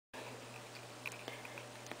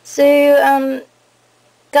So,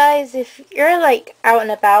 guys, if you're like out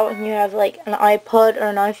and about and you have like an iPod or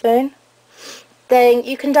an iPhone, then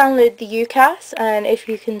you can download the UCAS, and if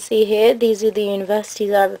you can see here, these are the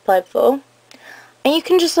universities I've applied for. And you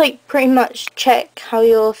can just like pretty much check how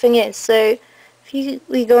your thing is. So if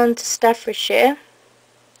we go on to Staffordshire,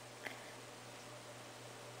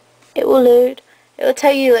 it will load. It will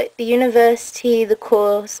tell you like the university, the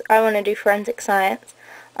course. I want to do forensic science.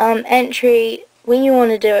 Entry, when you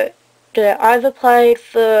want to do it. I've applied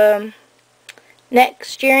for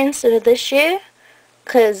next year instead of this year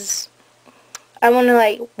because I want to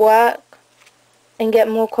like work and get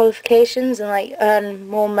more qualifications and like earn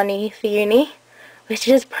more money for uni, which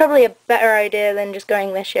is probably a better idea than just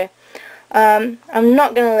going this year. I'm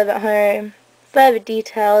not going to live at home. Further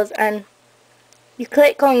details, and you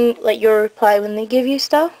click on like your reply when they give you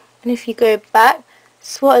stuff, and if you go back,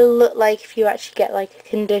 this is what it'll look like if you actually get like a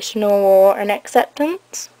conditional or an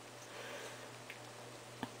acceptance.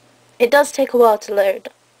 It does take a while to load,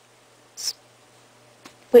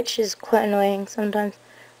 which is quite annoying sometimes.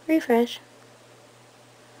 Refresh.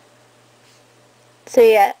 So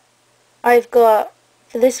yeah, I've got,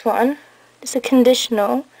 for this one, it's a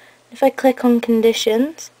conditional. If I click on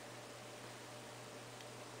conditions,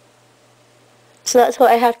 so that's what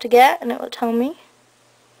I have to get, and it will tell me.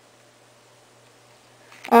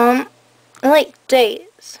 I like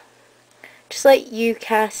dates, just like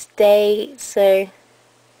UCAS dates, so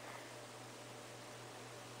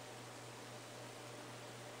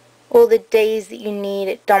all the days that you need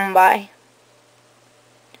it done by.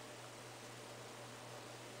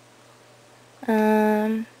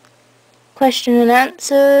 Question and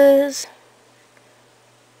answers.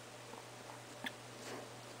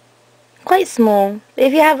 Quite small.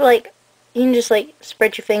 If you have like, you can just like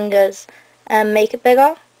spread your fingers and make it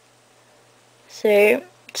bigger. So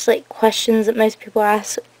just like questions that most people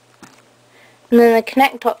ask. And then the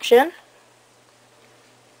connect option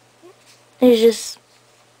is just,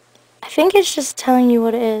 I think it's just telling you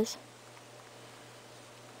what it is.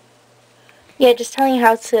 Yeah, just telling you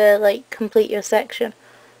how to like complete your section.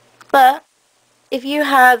 But if you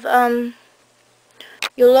have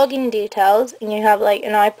your login details and you have like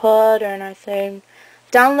an iPod or an iPhone,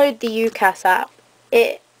 download the UCAS app.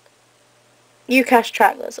 UCAS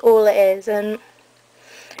Track, that's all it is. And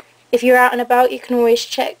if you're out and about, you can always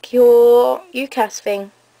check your UCAS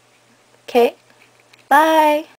thing. Okay, bye.